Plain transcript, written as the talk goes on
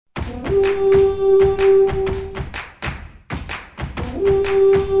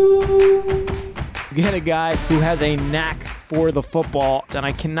Get a guy who has a knack for the football, and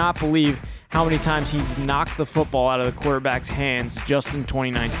I cannot believe how many times he's knocked the football out of the quarterback's hands just in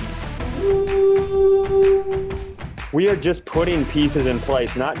 2019. We are just putting pieces in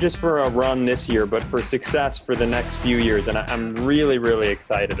place, not just for a run this year, but for success for the next few years, and I'm really, really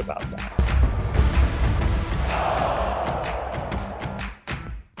excited about that.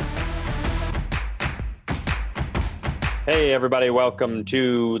 Hey, everybody. Welcome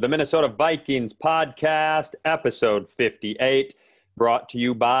to the Minnesota Vikings podcast, episode 58, brought to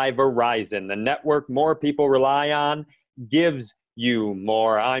you by Verizon, the network more people rely on, gives you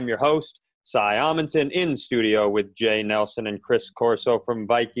more. I'm your host, Cy Amundsen, in studio with Jay Nelson and Chris Corso from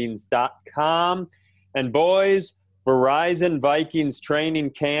Vikings.com. And boys, Verizon Vikings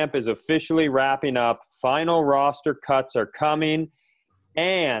training camp is officially wrapping up. Final roster cuts are coming,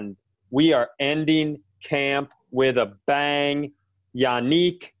 and we are ending camp with a bang.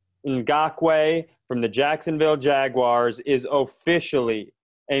 Yannick Ngakoue from the Jacksonville Jaguars is officially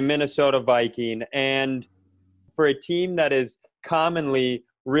a Minnesota Viking. And for a team that is commonly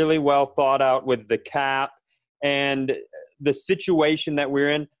really well thought out with the cap and the situation that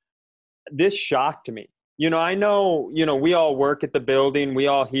we're in, this shocked me. I know, we all work at the building. We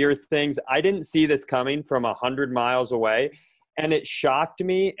all hear things. I didn't see this coming from 100 miles away, and it shocked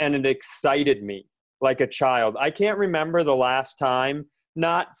me and it excited me like a child. I can't remember the last time,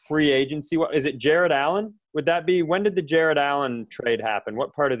 not free agency. What is it, Jared Allen? Would that be, when did the Jared Allen trade happen?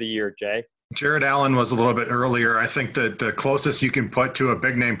 What part of the year, Jay? Jared Allen was a little bit earlier. I think that the closest you can put to a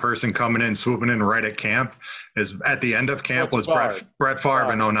big name person coming in, swooping in right at camp, is at the end of camp was Brett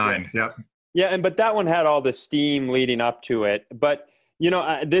Favre in 2009. Yeah. Yep. Yeah, but that one had all the steam leading up to it. But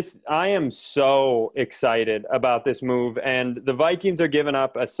I am so excited about this move, and the Vikings are giving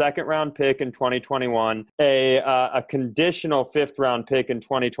up a second-round pick in 2021, a conditional fifth-round pick in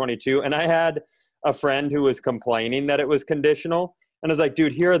 2022, and I had a friend who was complaining that it was conditional, and I was like,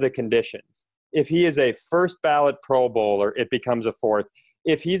 dude, here are the conditions. If he is a first-ballot Pro Bowler, it becomes a fourth.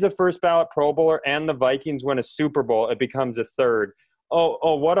 If he's a first-ballot Pro Bowler and the Vikings win a Super Bowl, it becomes a third.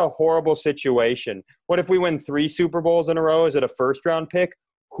 Oh, what a horrible situation. What if we win 3 Super Bowls in a row? Is it a first-round pick?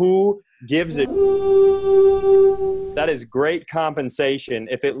 Who gives it? That is great compensation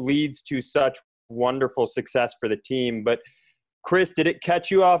if it leads to such wonderful success for the team. But, Chris, did it catch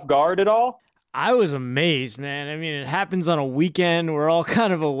you off guard at all? I was amazed, man. I mean, it happens on a weekend. We're all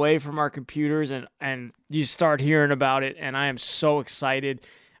kind of away from our computers, and you start hearing about it, and I am so excited.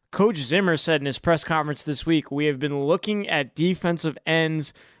 Coach Zimmer said in his press conference this week, we have been looking at defensive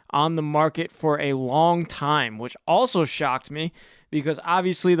ends on the market for a long time, which also shocked me because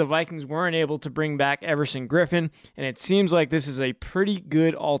obviously the Vikings weren't able to bring back Everson Griffin, and it seems like this is a pretty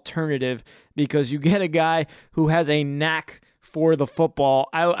good alternative because you get a guy who has a knack for the football.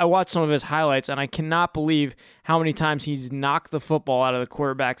 I watched some of his highlights, and I cannot believe how many times he's knocked the football out of the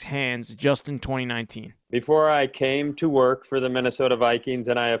quarterback's hands just in 2019. Before I came to work for the Minnesota Vikings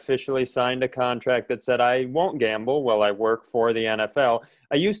and I officially signed a contract that said I won't gamble while I work for the NFL,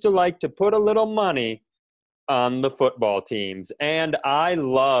 I used to like to put a little money on the football teams. And I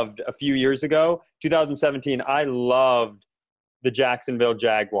loved, a few years ago, 2017, I loved the Jacksonville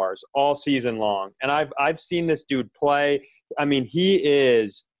Jaguars all season long. And I've seen this dude play. I mean, he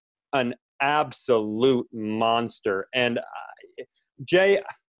is an absolute monster. And Jay,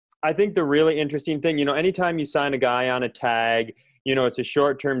 I think the really interesting thing, anytime you sign a guy on a tag, it's a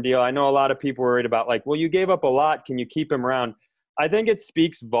short-term deal. I know a lot of people worried about well, you gave up a lot. Can you keep him around? I think it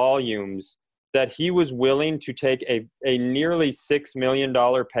speaks volumes that he was willing to take a nearly $6 million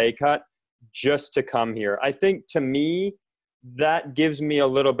pay cut just to come here. I think, to me, that gives me a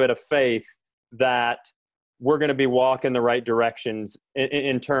little bit of faith that we're going to be walking the right directions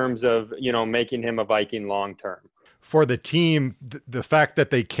in terms of, making him a Viking long-term. For the team, the fact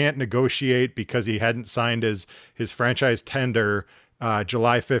that they can't negotiate because he hadn't signed his franchise tender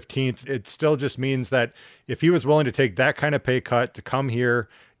July 15th, it still just means that if he was willing to take that kind of pay cut to come here,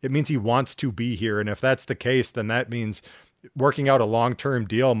 it means he wants to be here. And if that's the case, then that means working out a long-term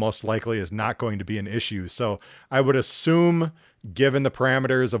deal most likely is not going to be an issue. So I would assume, given the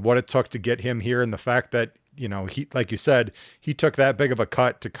parameters of what it took to get him here and the fact that, he, like you said, he took that big of a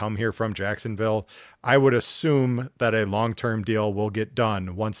cut to come here from Jacksonville, I would assume that a long-term deal will get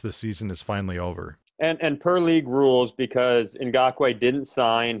done once the season is finally over. And per league rules, because Ngakoue didn't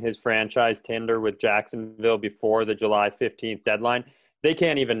sign his franchise tender with Jacksonville before the July 15th deadline, they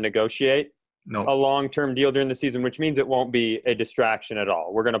can't even negotiate a long-term deal during the season, which means it won't be a distraction at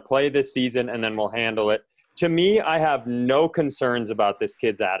all. We're going to play this season, and then we'll handle it. To me, I have no concerns about this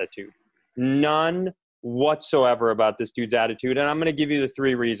kid's attitude. None whatsoever about this dude's attitude. And I'm going to give you the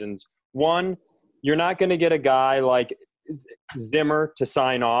 3 reasons. One, you're not going to get a guy like Zimmer to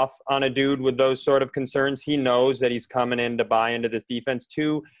sign off on a dude with those sort of concerns. He knows that he's coming in to buy into this defense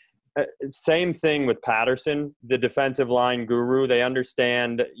too. Same thing with Patterson, the defensive line guru. They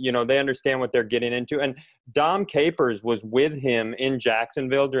understand what they're getting into. And Dom Capers was with him in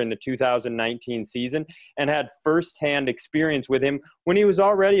Jacksonville during the 2019 season and had firsthand experience with him when he was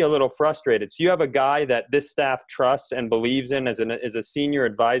already a little frustrated. So you have a guy that this staff trusts and believes in as a senior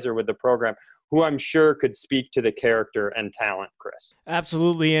advisor with the program, who I'm sure could speak to the character and talent, Chris.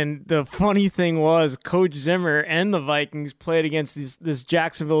 Absolutely. And the funny thing was, Coach Zimmer and the Vikings played against this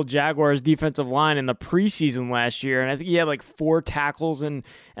Jacksonville Jaguars defensive line in the preseason last year. And I think he had like 4 tackles and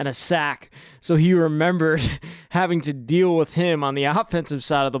a sack. So he remembered having to deal with him on the offensive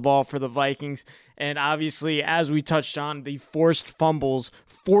side of the ball for the Vikings. And obviously, as we touched on, the forced fumbles,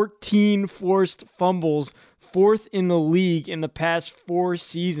 14 forced fumbles, 4th in the league in the past 4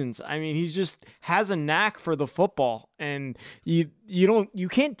 seasons. I mean, he just has a knack for the football, and you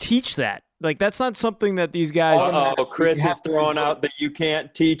can't teach that. Like, that's not something that these guys. Chris is throwing out that you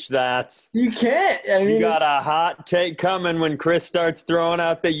can't teach that. You can't. I mean, you got a hot take coming when Chris starts throwing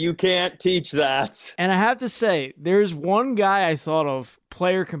out that you can't teach that. And I have to say, there's one guy I thought of,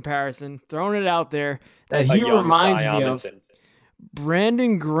 player comparison, throwing it out there, that he reminds me of.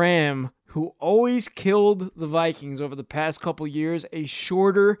 Brandon Graham, who always killed the Vikings over the past couple years, a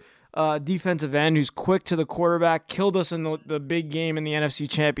shorter defensive end who's quick to the quarterback, killed us in the big game in the NFC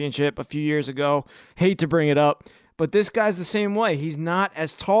Championship a few years ago. Hate to bring it up, but this guy's the same way. He's not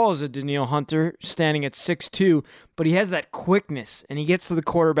as tall as a Danielle Hunter, standing at 6'2", but he has that quickness, and he gets to the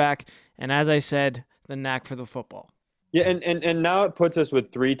quarterback, and as I said, the knack for the football. Yeah, and now it puts us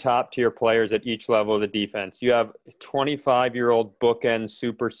with 3 top-tier players at each level of the defense. You have 25-year-old bookend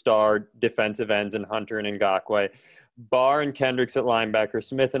superstar defensive ends in Hunter and Ngakoue, Barr and Kendricks at linebacker,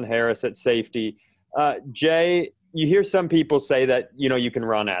 Smith and Harris at safety. Jay, you hear some people say that, you can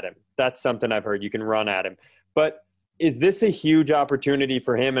run at him. That's something I've heard. You can run at him. But is this a huge opportunity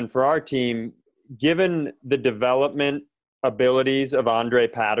for him and for our team, given the development abilities of Andre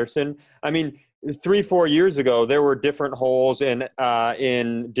Patterson? I mean, 3-4 years ago, there were different holes in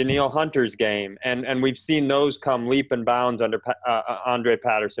Danielle Hunter's game, and we've seen those come leap and bounds under Andre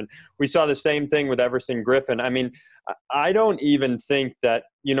Patterson. We saw the same thing with Everson Griffin. I mean, I don't even think that,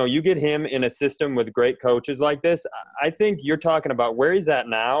 you get him in a system with great coaches like this. I think you're talking about where he's at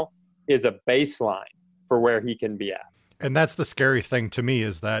now is a baseline for where he can be at. And that's the scary thing to me,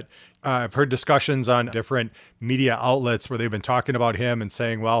 is that I've heard discussions on different media outlets where they've been talking about him and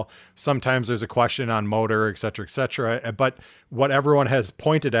saying, well, sometimes there's a question on motor, et cetera, et cetera. But what everyone has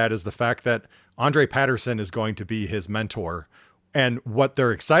pointed at is the fact that Andre Patterson is going to be his mentor. And what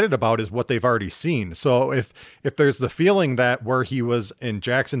they're excited about is what they've already seen. So if there's the feeling that where he was in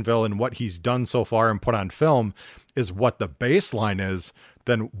Jacksonville and what he's done so far and put on film is what the baseline is,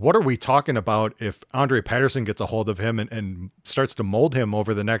 then what are we talking about if Andre Patterson gets a hold of him and starts to mold him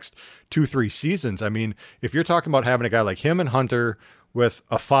over the next 2-3 seasons? I mean, if you're talking about having a guy like him and Hunter with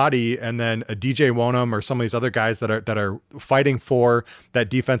a Fadi and then a DJ Wonham or some of these other guys that are fighting for that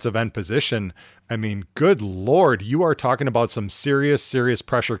defensive end position, I mean, good Lord, you are talking about some serious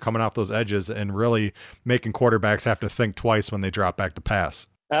pressure coming off those edges and really making quarterbacks have to think twice when they drop back to pass.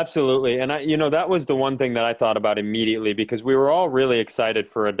 Absolutely. And that was the one thing that I thought about immediately, because we were all really excited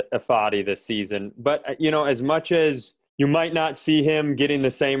for a Fadi this season. But, as much as you might not see him getting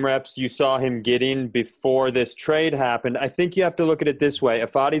the same reps you saw him getting before this trade happened, I think you have to look at it this way.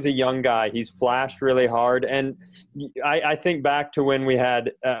 Fadi's a young guy. He's flashed really hard. And I think back to when we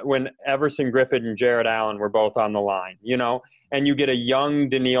had when Everson Griffin and Jared Allen were both on the line, and you get a young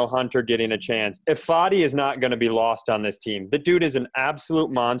Danielle Hunter getting a chance. If Fadi is not going to be lost on this team, the dude is an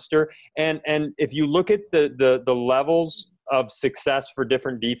absolute monster. And if you look at the levels of success for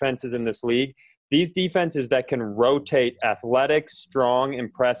different defenses in this league, these defenses that can rotate athletic, strong,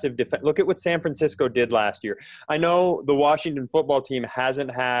 impressive defense. Look at what San Francisco did last year. I know the Washington football team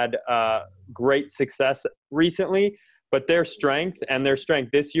hasn't had great success recently, but their strength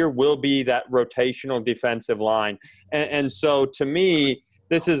this year will be that rotational defensive line. And so to me,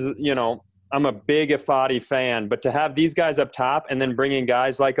 this is, I'm a big Fadi fan, but to have these guys up top and then bringing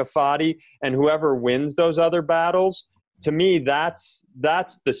guys like Fadi and whoever wins those other battles, to me, that's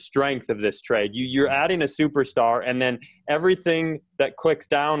the strength of this trade. You're adding a superstar, and then everything that clicks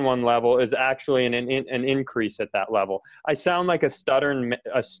down one level is actually an increase at that level. I sound like a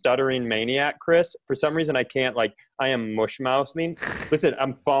stuttering maniac, Chris. For some reason, I can't. I am mush-mouthing. Listen,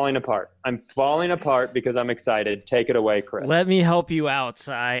 I'm falling apart. I'm falling apart because I'm excited. Take it away, Chris. Let me help you out.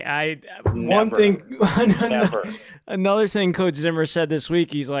 Another thing Coach Zimmer said this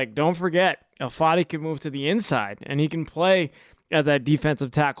week, he's like, don't forget, Fadi could move to the inside, and he can play at that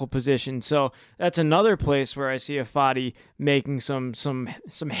defensive tackle position. So that's another place where I see Fadi making some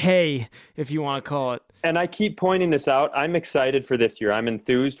hay, if you want to call it. And I keep pointing this out. I'm excited for this year. I'm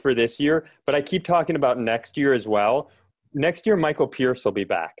enthused for this year, but I keep talking about next year as well. Next year, Michael Pierce will be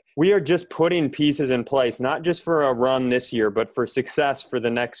back. We are just putting pieces in place, not just for a run this year, but for success for the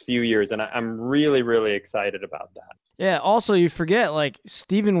next few years. And I'm really, really excited about that. Yeah, also you forget, like,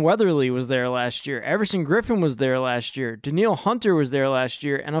 Stephen Weatherly was there last year. Everson Griffin was there last year. Daniil Hunter was there last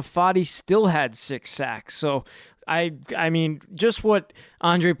year. And Fadi still had 6 sacks. So, I mean, just what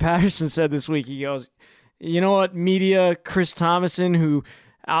Andre Patterson said this week, he goes, you know what, media, Chris Thomason, who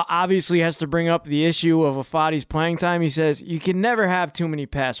obviously has to bring up the issue of Fadi's playing time, he says, you can never have too many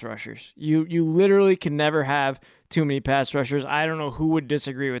pass rushers. You literally can never have too many pass rushers. I don't know who would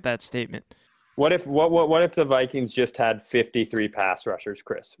disagree with that statement. What if the Vikings just had 53 pass rushers,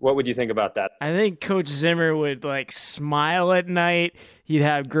 Chris? What would you think about that? I think Coach Zimmer would like smile at night. He'd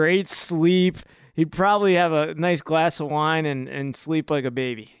have great sleep. He'd probably have a nice glass of wine and sleep like a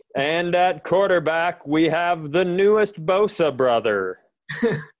baby. And at quarterback, we have the newest Bosa brother.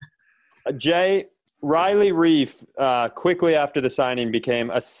 Jay, Riley Reif, quickly after the signing,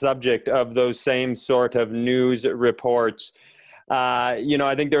 became a subject of those same sort of news reports.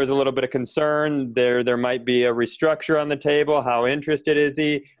 I think there was a little bit of concern. There might be a restructure on the table. How interested is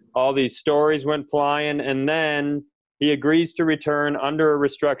he? All these stories went flying, and then he agrees to return under a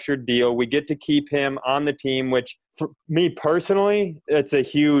restructured deal. We get to keep him on the team, which for me personally, it's a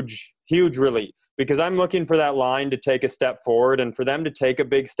huge relief, because I'm looking for that line to take a step forward, and for them to take a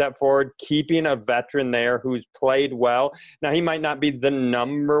big step forward, keeping a veteran there who's played well. Now, he might not be the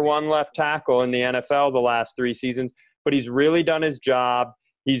number one left tackle in the NFL the last 3 seasons, but he's really done his job.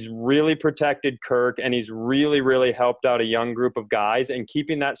 He's really protected Kirk, and he's really, really helped out a young group of guys. And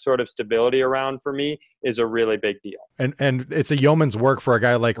keeping that sort of stability around for me is a really big deal. And it's a yeoman's work for a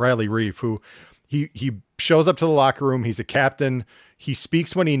guy like Riley Reif, who he shows up to the locker room. He's a captain. He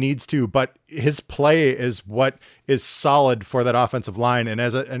speaks when he needs to, but his play is what is solid for that offensive line. And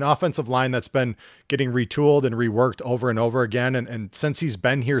as an offensive line that's been getting retooled and reworked over and over again, and since he's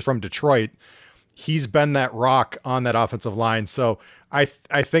been here from Detroit, he's been that rock on that offensive line. So I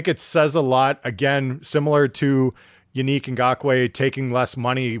think it says a lot, again, similar to Yannick Ngakoue taking less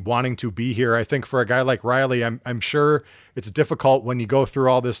money, wanting to be here. I think for a guy like Riley, I'm sure it's difficult when you go through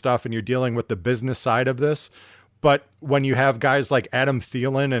all this stuff and you're dealing with the business side of this. But when you have guys like Adam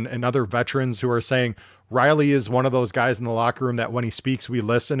Thielen and other veterans who are saying Riley is one of those guys in the locker room that when he speaks, we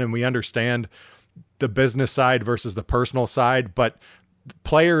listen and we understand the business side versus the personal side. But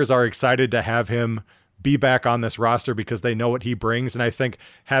players are excited to have him be back on this roster because they know what he brings. And I think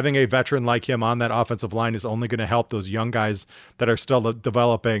having a veteran like him on that offensive line is only going to help those young guys that are still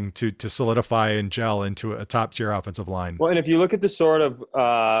developing to solidify and gel into a top tier offensive line. Well, and if you look at the sort of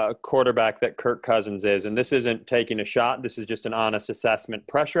quarterback that Kirk Cousins is, and this isn't taking a shot, this is just an honest assessment,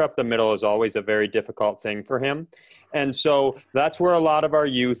 pressure up the middle is always a very difficult thing for him. And so that's where a lot of our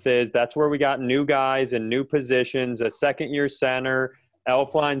youth is. That's where we got new guys in new positions, a second-year center,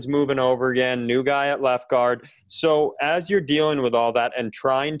 Elfline's moving over again, new guy at left guard. So as you're dealing with all that and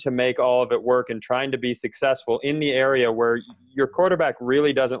trying to make all of it work and trying to be successful in the area where your quarterback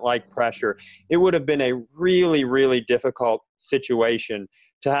really doesn't like pressure, it would have been a really, really difficult situation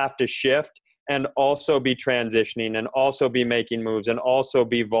to have to shift and also be transitioning and also be making moves and also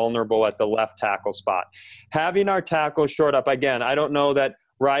be vulnerable at the left tackle spot. Having our tackles short up, again, I don't know that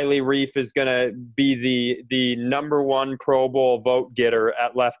Riley Reif is going to be the number one Pro Bowl vote getter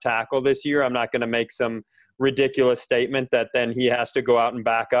at left tackle this year. I'm not going to make some ridiculous statement that then he has to go out and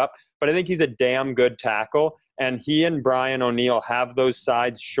back up. But I think he's a damn good tackle, and he and Brian O'Neill have those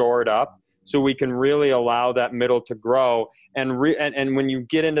sides shored up so we can really allow that middle to grow. And when you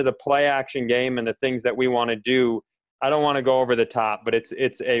get into the play action game and the things that we want to do, I don't want to go over the top, but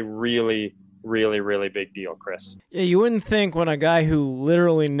it's a really, really big deal, Chris. Yeah, you wouldn't think when a guy who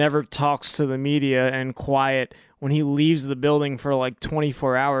literally never talks to the media and quiet, when he leaves the building for like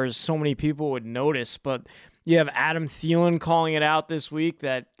 24 hours, so many people would notice. But you have Adam Thielen calling it out this week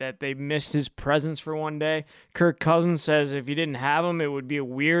that they missed his presence for one day. Kirk Cousins says if you didn't have him, it would be a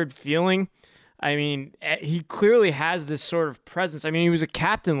weird feeling. I mean, he clearly has this sort of presence. I mean, he was a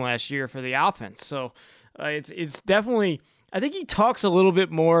captain last year for the offense. So it's definitely... I think he talks a little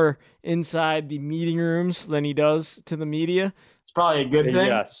bit more inside the meeting rooms than he does to the media. It's probably a good thing.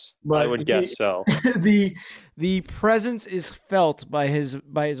 Yes, I would guess so. The presence is felt by his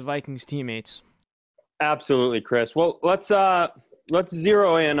Vikings teammates. Absolutely, Chris. Well, let's let's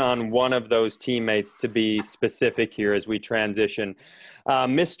zero in on one of those teammates to be specific here as we transition.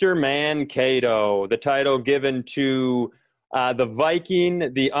 Mr. Mankato, the title given to the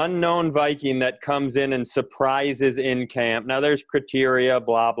Viking, the unknown Viking that comes in and surprises in camp. Now, there's criteria,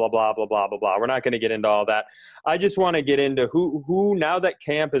 blah, blah, blah, blah, blah, blah, blah. We're not going to get into all that. I just want to get into who, now that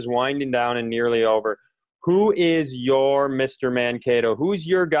camp is winding down and nearly over, who is your Mr. Mankato? Who's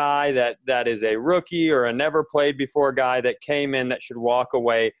your guy that is a rookie or a never played before guy that came in that should walk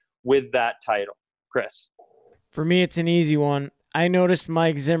away with that title? Chris. For me, it's an easy one. I noticed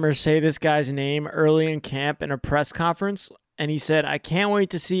Mike Zimmer say this guy's name early in camp in a press conference, and he said, "I can't wait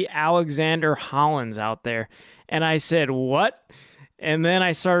to see Alexander Hollins out there." And I said, "What?" And then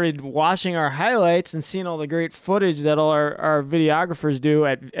I started watching our highlights and seeing all the great footage that all our videographers do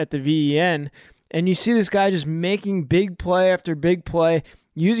at the VEN. And you see this guy just making big play after big play,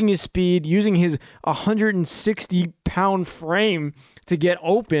 using his speed, using his 160-pound frame to get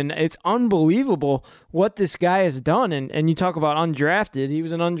open. It's unbelievable what this guy has done. And you talk about undrafted. He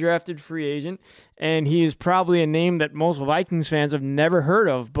was an undrafted free agent, and he is probably a name that most Vikings fans have never heard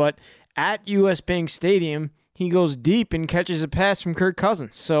of. But at US Bank Stadium, he goes deep and catches a pass from Kirk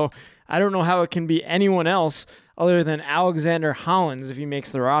Cousins. So I don't know how it can be anyone else other than Alexander Hollins if he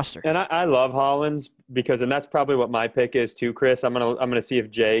makes the roster. And I love Hollins because, and that's probably what my pick is too, Chris. I'm gonna see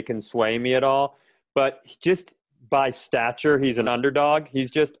if Jay can sway me at all. But just by stature, he's an underdog. He's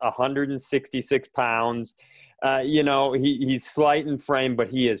just 166 pounds. He's slight in frame, but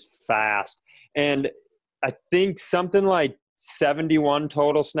he is fast. And I think something like 71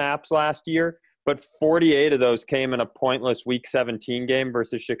 total snaps last year, but 48 of those came in a pointless Week 17 game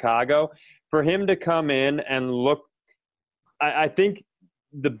versus Chicago. For him to come in and look, I think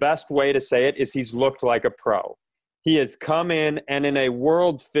the best way to say it is he's looked like a pro. He has come in, and in a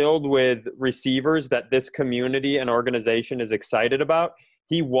world filled with receivers that this community and organization is excited about,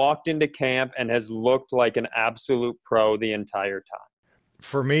 he walked into camp and has looked like an absolute pro the entire time.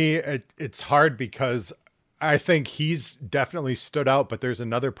 For me, it's hard because I think he's definitely stood out, but there's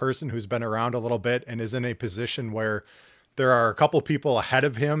another person who's been around a little bit and is in a position where there are a couple people ahead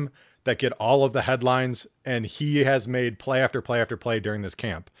of him that get all of the headlines, and he has made play after play after play during this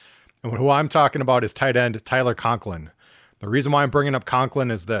camp. And who I'm talking about is tight end Tyler Conklin. The reason why I'm bringing up Conklin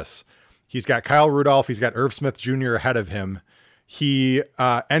is this. He's got Kyle Rudolph. He's got Irv Smith Jr. ahead of him. He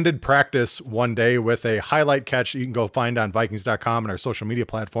ended practice one day with a highlight catch you can go find on Vikings.com and our social media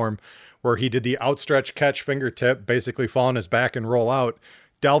platform, where he did the outstretched catch fingertip, basically fall on his back and roll out.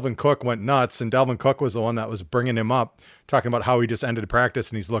 Dalvin Cook went nuts, and Dalvin Cook was the one that was bringing him up, talking about how he just ended practice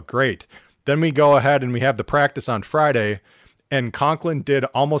and he's looked great. Then we go ahead and we have the practice on Friday, and Conklin did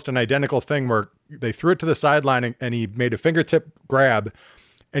almost an identical thing where they threw it to the sideline and he made a fingertip grab,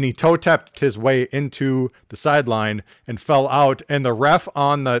 and he toe tapped his way into the sideline and fell out. And the ref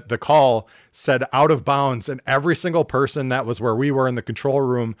on the call said out of bounds. And every single person that was where we were in the control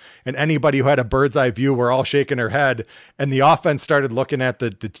room and anybody who had a bird's eye view were all shaking their head. And the offense started looking at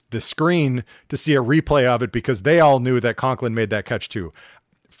the screen to see a replay of it because they all knew that Conklin made that catch too.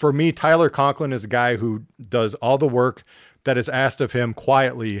 For me, Tyler Conklin is a guy who does all the work that is asked of him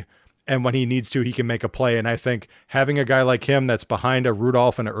quietly. And when he needs to, he can make a play. And I think having a guy like him that's behind a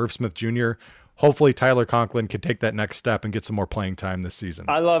Rudolph and a Irv Smith Jr., hopefully Tyler Conklin can take that next step and get some more playing time this season.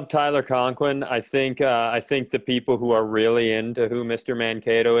 I love Tyler Conklin. I think the people who are really into who Mr.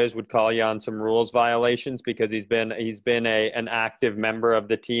 Mankato is would call you on some rules violations because he's been an active member of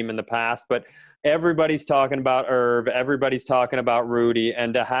the team in the past. But everybody's talking about Irv. Everybody's talking about Rudy.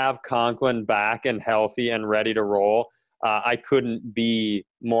 And to have Conklin back and healthy and ready to roll, I couldn't be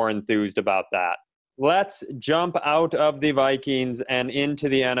more enthused about that. Let's jump out of the Vikings and into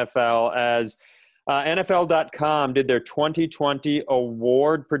the NFL as NFL.com did their 2020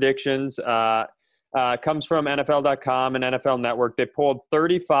 award predictions. Comes from NFL.com and NFL Network. They pulled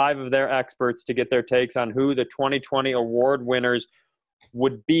 35 of their experts to get their takes on who the 2020 award winners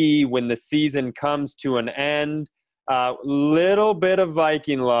would be when the season comes to an end. Little bit of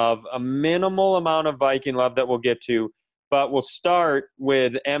Viking love, a minimal amount of Viking love that we'll get to. But we'll start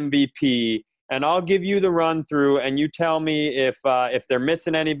with MVP, and I'll give you the run through, and you tell me if they're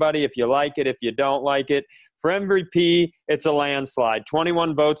missing anybody, if you like it, if you don't like it. For MVP, it's a landslide.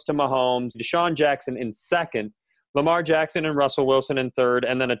 21 votes to Mahomes, Deshaun Jackson in second, Lamar Jackson and Russell Wilson in third,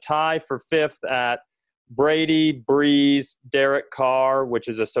 and then a tie for fifth at Brady, Breeze, Derek Carr, which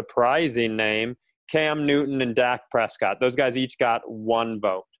is a surprising name, Cam Newton, and Dak Prescott. Those guys each got one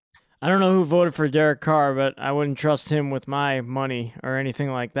vote. I don't know who voted for Derek Carr, but I wouldn't trust him with my money or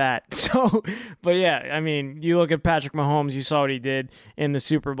anything like that. So, but yeah, I mean, you look at Patrick Mahomes, you saw what he did in the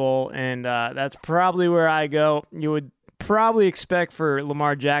Super Bowl, and that's probably where I go. You would probably expect for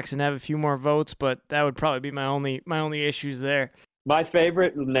Lamar Jackson to have a few more votes, but that would probably be my only issues there. My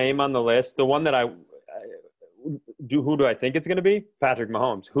favorite name on the list, the one that who do I think it's going to be? Patrick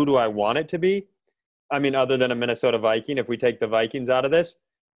Mahomes. Who do I want it to be? I mean, other than a Minnesota Viking, if we take the Vikings out of this,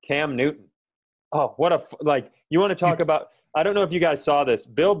 Cam Newton. Oh, you want to talk about, I don't know if you guys saw this.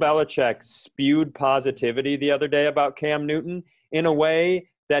 Bill Belichick spewed positivity the other day about Cam Newton in a way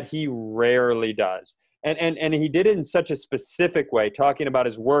that he rarely does. And he did it in such a specific way, talking about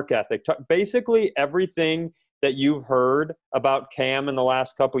his work ethic. Basically everything that you've heard about Cam in the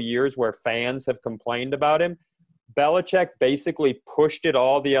last couple of years where fans have complained about him, Belichick basically pushed it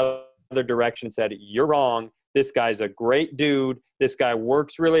all the other direction and said, you're wrong. This guy's a great dude. This guy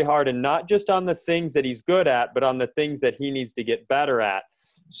works really hard, and not just on the things that he's good at, but on the things that he needs to get better at.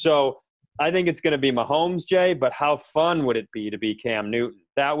 So I think it's going to be Mahomes, Jay, but how fun would it be to be Cam Newton?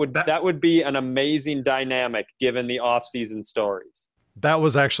 That would be an amazing dynamic given the offseason stories. That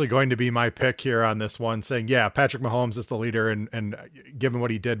was actually going to be my pick here on this one, saying, yeah, Patrick Mahomes is the leader, and given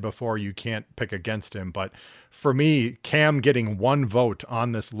what he did before, you can't pick against him. But for me, Cam getting one vote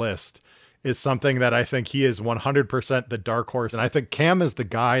on this list is something that I think he is 100% the dark horse. And I think Cam is the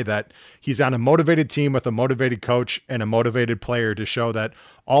guy that he's on a motivated team with a motivated coach and a motivated player to show that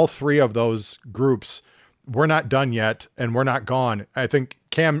all three of those groups, we're not done yet and we're not gone. I think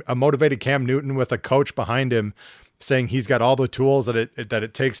a motivated Cam Newton with a coach behind him saying he's got all the tools that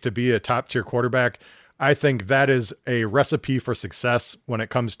it takes to be a top tier quarterback. I think that is a recipe for success when it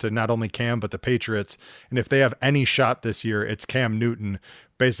comes to not only Cam, but the Patriots. And if they have any shot this year, it's Cam Newton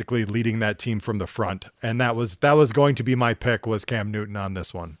basically leading that team from the front. And that was going to be my pick, was Cam Newton on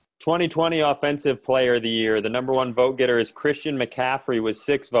this one. 2020 Offensive Player of the Year. The number one vote getter is Christian McCaffrey with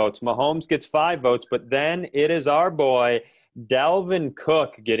 6 votes. Mahomes gets 5 votes, but then it is our boy, Dalvin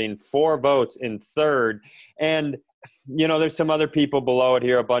Cook, getting 4 votes in third. And there's some other people below it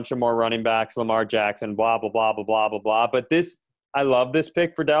here, a bunch of more running backs, Lamar Jackson, blah, blah, blah, blah, blah, blah, blah. But I love this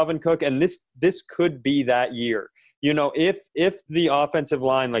pick for Dalvin Cook, and this could be that year. If the offensive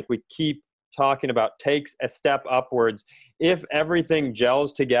line, like we keep talking about, takes a step upwards, if everything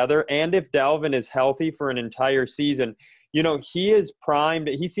gels together, and if Dalvin is healthy for an entire season, he is primed.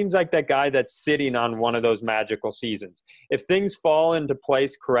 He seems like that guy that's sitting on one of those magical seasons. If things fall into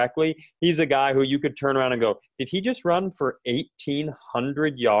place correctly, he's a guy who you could turn around and go, did he just run for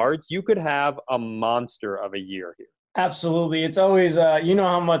 1,800 yards? You could have a monster of a year here. Absolutely. It's always,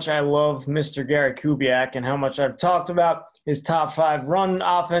 how much I love Mr. Gary Kubiak and how much I've talked about his top 5 run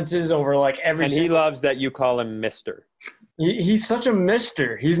offenses over every. And he loves that you call him Mr. He's such a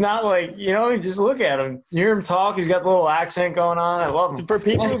mister. He's not just look at him. You hear him talk. He's got the little accent going on. I love him. For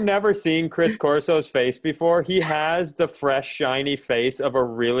people who've never seen Chris Corso's face before, he has the fresh, shiny face of a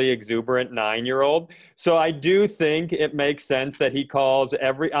really exuberant 9-year-old. So I do think it makes sense that he calls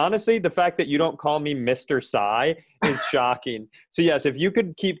honestly, the fact that you don't call me Mr. Cy is shocking. So yes, if you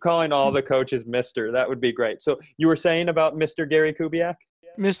could keep calling all the coaches Mr., that would be great. So you were saying about Mr. Gary Kubiak?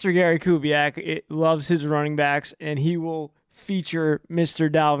 Mr. Gary Kubiak loves his running backs, and he will feature Mr.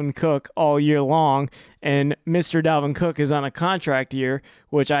 Dalvin Cook all year long. And Mr. Dalvin Cook is on a contract year,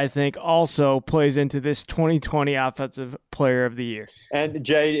 which I think also plays into this 2020 Offensive Player of the Year. And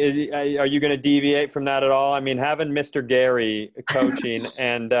Jay, are you going to deviate from that at all? I mean, having Mr. Gary coaching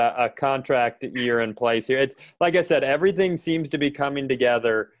and a contract year in place here, it's like I said, everything seems to be coming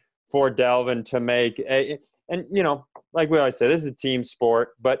together for Dalvin to make like we always say, this is a team sport,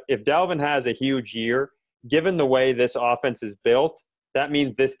 but if Dalvin has a huge year, given the way this offense is built, that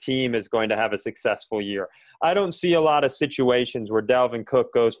means this team is going to have a successful year. I don't see a lot of situations where Dalvin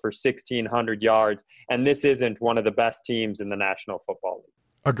Cook goes for 1,600 yards, and this isn't one of the best teams in the National Football League.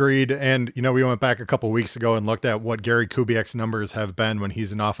 Agreed. And, we went back a couple of weeks ago and looked at what Gary Kubiak's numbers have been when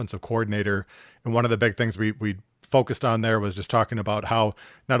he's an offensive coordinator. And one of the big things we focused on there was just talking about how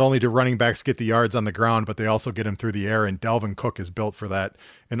not only do running backs get the yards on the ground, but they also get them through the air, and Dalvin Cook is built for that.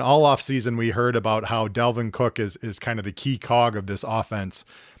 And all offseason, we heard about how Dalvin Cook is kind of the key cog of this offense.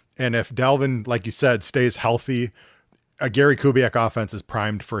 And if Dalvin, like you said, stays healthy, a Gary Kubiak offense is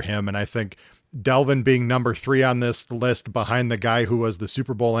primed for him. And I think Dalvin being number 3 on this list behind the guy who was the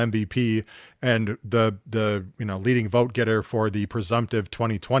Super Bowl MVP and the leading vote getter for the presumptive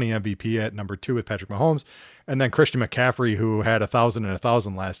 2020 MVP at number 2 with Patrick Mahomes, and then Christian McCaffrey, who had 1,000 and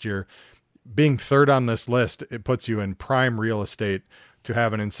 1,000 last year, being third on this list, it puts you in prime real estate to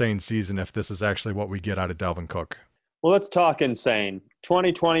have an insane season if this is actually what we get out of Dalvin Cook. Well, let's talk insane.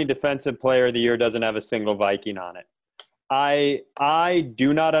 2020 Defensive Player of the Year doesn't have a single Viking on it. I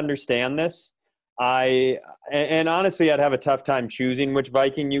do not understand this. And honestly, I'd have a tough time choosing which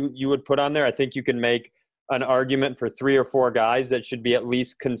Viking you would put on there. I think you can make an argument for 3 or 4 guys that should be at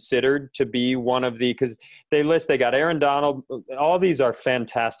least considered to be one of the, because they got Aaron Donald. All these are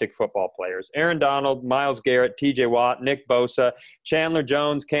fantastic football players. Aaron Donald, Myles Garrett, TJ Watt, Nick Bosa, Chandler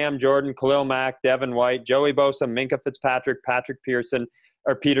Jones, Cam Jordan, Khalil Mack, Devin White, Joey Bosa, Minka Fitzpatrick, Patrick Peterson,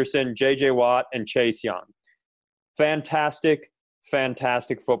 JJ Watt, and Chase Young. Fantastic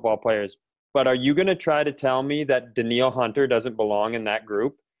football players. But are you going to try to tell me that Danielle Hunter doesn't belong in that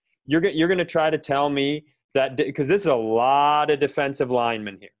group? You're going to try to tell me that, because this is a lot of defensive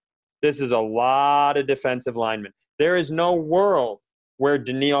linemen here. There is no world where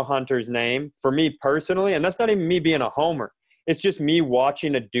Danielle Hunter's name, for me personally, and that's not even me being a homer, it's just me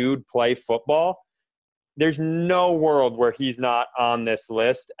watching a dude play football. There's no world where he's not on this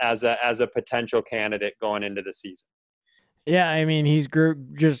list as a potential candidate going into the season. Yeah, I mean, he's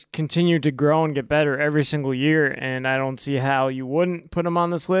just continued to grow and get better every single year, and I don't see how you wouldn't put him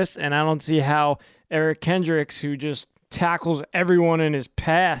on this list, and I don't see how Eric Kendricks, who just tackles everyone in his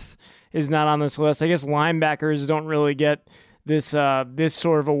path, is not on this list. I guess linebackers don't really get this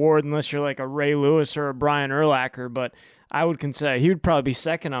sort of award unless you're like a Ray Lewis or a Brian Urlacher, but I would consider he would probably be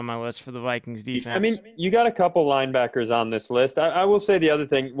second on my list for the Vikings defense. I mean, you got a couple linebackers on this list. I will say the other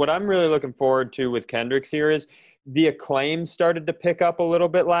thing, what I'm really looking forward to with Kendricks here is the acclaim started to pick up a little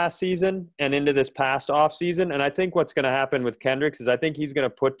bit last season and into this past offseason. And I think what's going to happen with Kendricks is I think he's going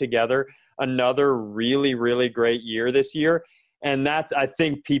to put together another really, really great year this year. And I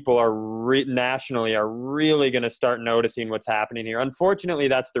think people nationally are really going to start noticing what's happening here. Unfortunately,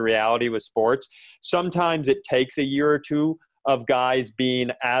 that's the reality with sports. Sometimes it takes a year or two of guys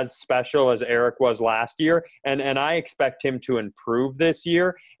being as special as Eric was last year. And I expect him to improve this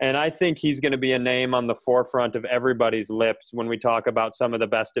year. And I think he's going to be a name on the forefront of everybody's lips when we talk about some of the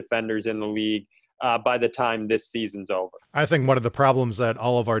best defenders in the league by the time this season's over. I think one of the problems that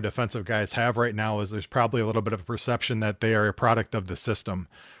all of our defensive guys have right now is there's probably a little bit of a perception that they are a product of the system.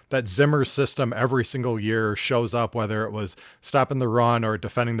 That Zimmer system every single year shows up, whether it was stopping the run or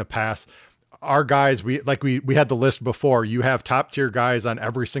defending the pass. Our guys, we had the list before. You have top tier guys on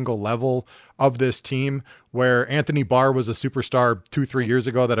every single level of this team, where Anthony Barr was a superstar 2-3 years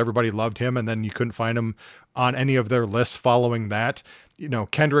ago that everybody loved him, and then you couldn't find him on any of their lists following that. You know,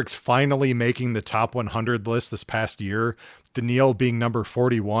 Kendricks finally making the top 100 list this past year. Danielle being number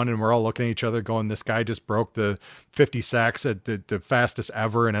 41, and we're all looking at each other going, this guy just broke the 50 sacks at the fastest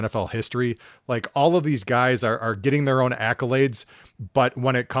ever in NFL history. Like, all of these guys are getting their own accolades, but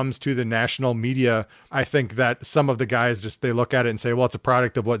when it comes to the national media, I think that some of the guys just, they look at it and say, well, it's a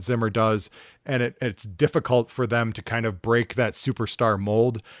product of what Zimmer does, and it's difficult for them to kind of break that superstar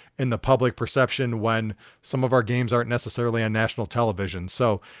mold in the public perception when some of our games aren't necessarily on national television.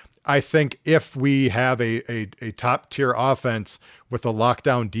 So I think if we have a top tier offense with a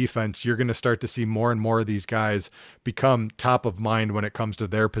lockdown defense, you're going to start to see more and more of these guys become top of mind when it comes to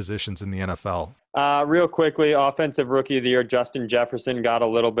their positions in the NFL. Real quickly, Offensive Rookie of the Year, Justin Jefferson got a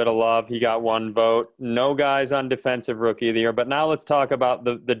little bit of love. He got 1 vote. No guys on Defensive Rookie of the Year. But now let's talk about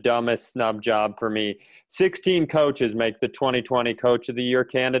the dumbest snub job for me. 16 coaches make the 2020 Coach of the Year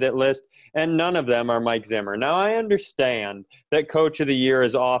candidate list, and none of them are Mike Zimmer. Now, I understand that Coach of the Year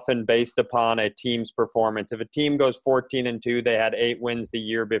is often based upon a team's performance. If a team goes 14-2, they had 8 wins the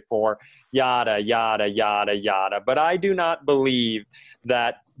year before, yada, yada, yada, yada. But I do not believe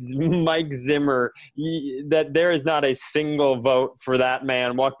that Mike Zimmer, that there is not a single vote for that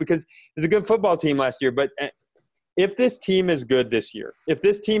man walk, because it was a good football team last year. But if this team is good this year, if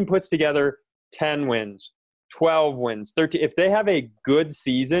this team puts together 10 wins, 12 wins, 13, if they have a good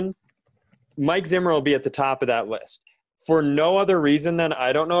season, Mike Zimmer will be at the top of that list. For no other reason than,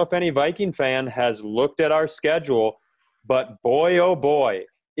 I don't know if any Viking fan has looked at our schedule, but boy, oh boy,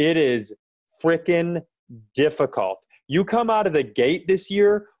 it is freaking difficult. You come out of the gate this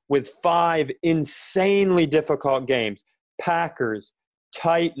year with 5 insanely difficult games. Packers,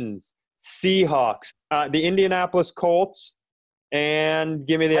 Titans, Seahawks, the Indianapolis Colts, and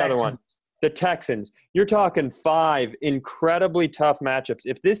give me the other one, the Texans. You're talking 5 incredibly tough matchups.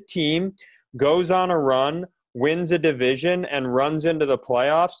 If this team goes on a run, wins a division, and runs into the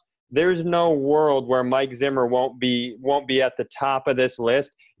playoffs, there's no world where Mike Zimmer won't be at the top of this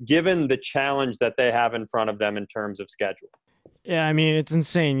list, given the challenge that they have in front of them in terms of schedule. Yeah, I mean, it's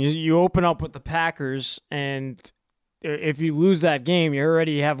insane. You open up with the Packers, and if you lose that game, you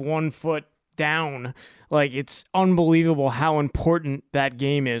already have 1 foot down. Like, it's unbelievable how important that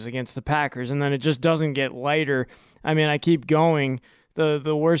game is against the Packers, and then it just doesn't get lighter. I mean, I keep going.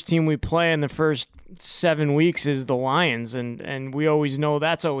 The worst team we play in the first 7 weeks is the Lions, and we always know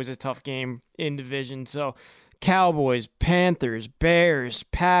that's always a tough game in division. So Cowboys, Panthers, Bears,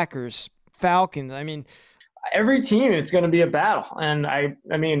 Packers, Falcons. I mean, every team, it's going to be a battle. And I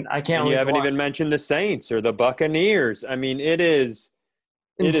mean, I can't And you wait to haven't watch. even mentioned the Saints or the Buccaneers. I mean, it is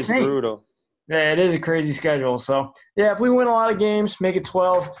Insane. brutal. Yeah, it is a crazy schedule. So yeah, if we win a lot of games, make it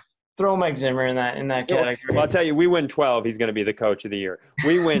 12, throw Mike Zimmer in that Well, category. I'll tell you, we win 12, he's going to be the coach of the year.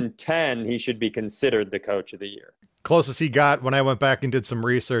 We win 10, he should be considered the coach of the year. Closest he got when I went back and did some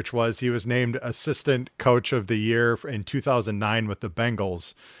research was he was named assistant coach of the year in 2009 with the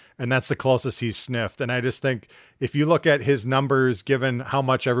Bengals. And that's the closest he's sniffed. And I just think if you look at his numbers, given how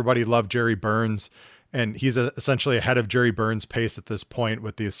much everybody loved Jerry Burns, and he's essentially ahead of Jerry Burns' pace at this point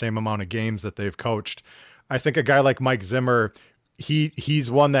with the same amount of games that they've coached. I think a guy like Mike Zimmer,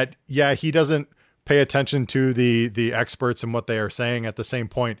 he's one that, yeah, he doesn't pay attention to the experts and what they are saying. At the same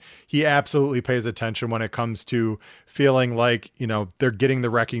point, he absolutely pays attention when it comes to feeling like, they're getting the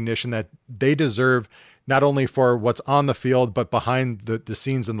recognition that they deserve, not only for what's on the field, but behind the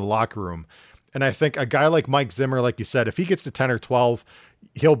scenes in the locker room. And I think a guy like Mike Zimmer, like you said, if he gets to 10 or 12,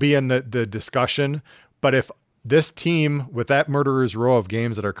 he'll be in the discussion. But if this team, with that murderer's row of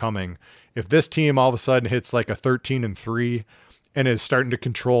games that are coming, if this team all of a sudden hits like a 13-3 and is starting to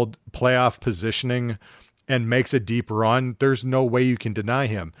control playoff positioning and makes a deep run, there's no way you can deny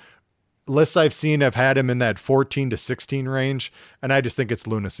him. Lists I've seen have had him in that 14-16 range, and I just think it's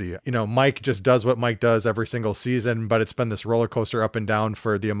lunacy. Mike just does what Mike does every single season, but it's been this roller coaster up and down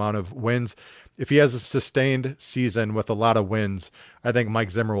for the amount of wins. If he has a sustained season with a lot of wins, I think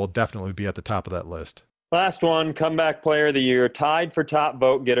Mike Zimmer will definitely be at the top of that list. Last one, comeback player of the year, tied for top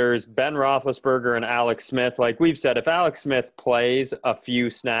vote getters, Ben Roethlisberger and Alex Smith. Like we've said, if Alex Smith plays a few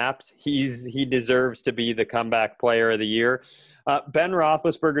snaps, he deserves to be the comeback player of the year. Ben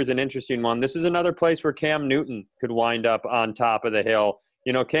Roethlisberger is an interesting one. This is another place where Cam Newton could wind up on top of the hill.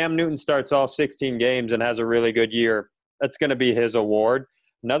 Cam Newton starts all 16 games and has a really good year. That's going to be his award.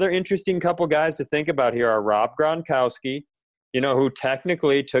 Another interesting couple guys to think about here are Rob Gronkowski, who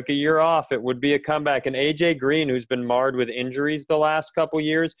technically took a year off. It would be a comeback. And A.J. Green, who's been marred with injuries the last couple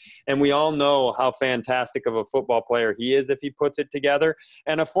years. And we all know how fantastic of a football player he is if he puts it together.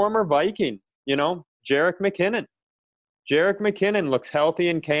 And a former Viking, Jerick McKinnon. Jerick McKinnon looks healthy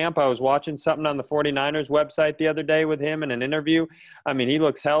in camp. I was watching something on the 49ers website the other day with him in an interview. I mean, he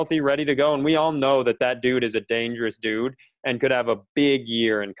looks healthy, ready to go. And we all know that dude is a dangerous dude and could have a big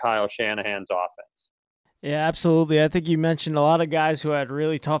year in Kyle Shanahan's offense. Yeah, absolutely. I think you mentioned a lot of guys who had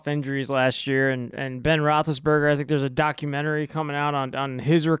really tough injuries last year, and Ben Roethlisberger, I think there's a documentary coming out on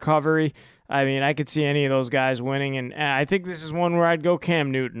his recovery. I mean, I could see any of those guys winning, and I think this is one where I'd go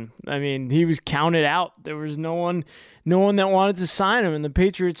Cam Newton. I mean, he was counted out. There was no one that wanted to sign him, and the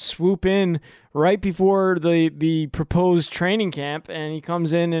Patriots swoop in right before the proposed training camp, and he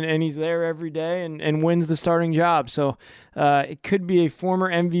comes in and he's there every day and wins the starting job. So it could be a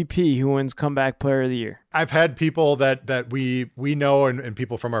former MVP who wins comeback player of the year. I've had people that we know and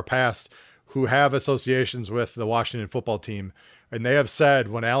people from our past who have associations with the Washington football team. And they have said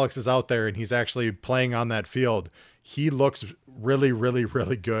when Alex is out there and he's actually playing on that field, he looks really, really,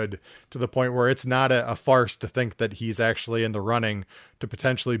 really good to the point where it's not a farce to think that he's actually in the running to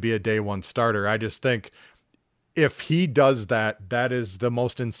potentially be a day one starter. I just think if he does that, that is the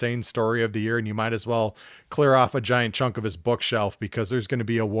most insane story of the year. And you might as well clear off a giant chunk of his bookshelf because there's going to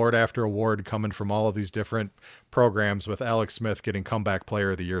be award after award coming from all of these different programs with Alex Smith getting comeback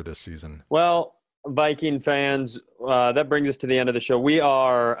player of the year this season. Well, Viking fans, that brings us to the end of the show. We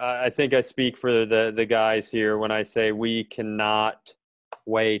are, I think I speak for the guys here when I say we cannot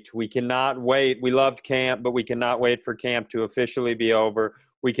wait. We cannot wait. We loved camp, but we cannot wait for camp to officially be over.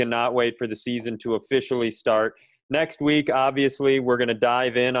 We cannot wait for the season to officially start. Next week, obviously, we're going to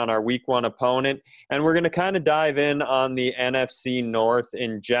dive in on our week one opponent, and we're going to kind of dive in on the NFC North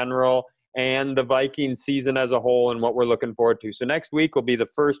in general and the Vikings season as a whole and what we're looking forward to. So next week will be the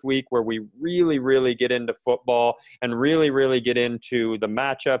first week where we really, really get into football and really, really get into the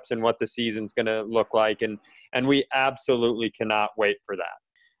matchups and what the season's going to look like. And we absolutely cannot wait for that.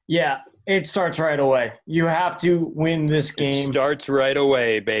 Yeah, it starts right away. You have to win this game. It starts right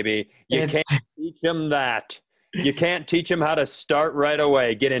away, baby. You can't teach them that. You can't teach them how to start right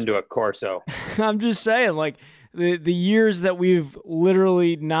away. Get into it, Corso. I'm just saying, like, the years that we've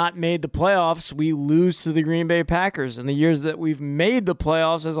literally not made the playoffs, we lose to the Green Bay Packers. And the years that we've made the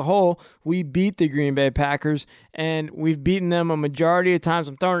playoffs as a whole, we beat the Green Bay Packers. And we've beaten them a majority of times.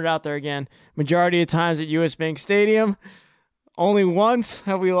 I'm throwing it out there again. Majority of times at US Bank Stadium. Only once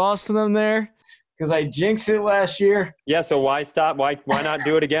have we lost to them there. because I jinxed it last year. Yeah, so why stop? Why not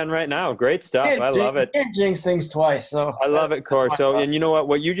do it again right now? Great stuff. I love it. You can't jinx things twice. So I love it, Corso. And you know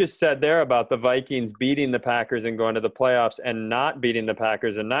what you just said there about the Vikings beating the Packers and going to the playoffs and not beating the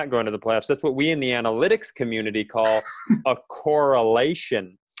Packers and not going to the playoffs. That's what we in the analytics community call a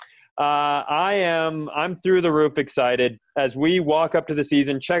correlation. I'm through the roof excited as we walk up to the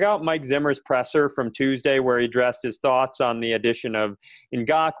season. Check out Mike Zimmer's presser from Tuesday where he addressed his thoughts on the addition of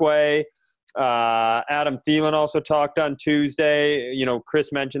Ngakoue. Adam Thielen also talked on Tuesday. You know,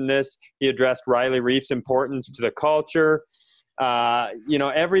 Chris mentioned this. He addressed Riley Reif's importance to the culture. You know,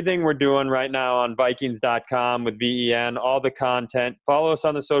 everything we're doing right now on Vikings.com with VEN, all the content. Follow us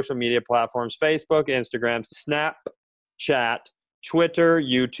on the social media platforms, Facebook, Instagram, Snapchat, Twitter,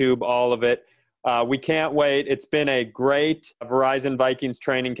 YouTube, all of it. We can't wait. It's been a great Verizon Vikings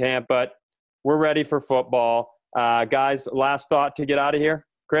training camp, but we're ready for football. Guys, last thought to get out of here.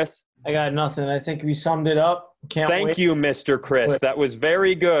 Chris? I got nothing. I think we summed it up. Thank you, Mr. Chris. That was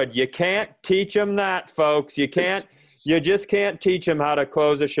very good. You can't teach them that, folks. You just can't teach them how to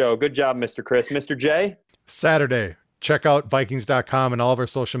close a show. Good job, Mr. Chris. Mr. J? Saturday. Check out Vikings.com and all of our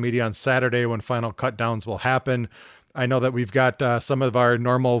social media on Saturday when final cut downs will happen. I know that we've got some of our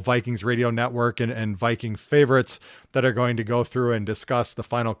normal Vikings radio network and Viking favorites that are going to go through and discuss the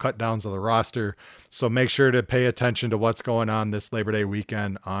final cut downs of the roster. So make sure to pay attention to what's going on this Labor Day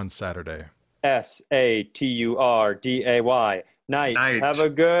weekend on Saturday. Saturday. Night. Have a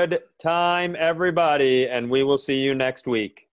good time, everybody, and we will see you next week.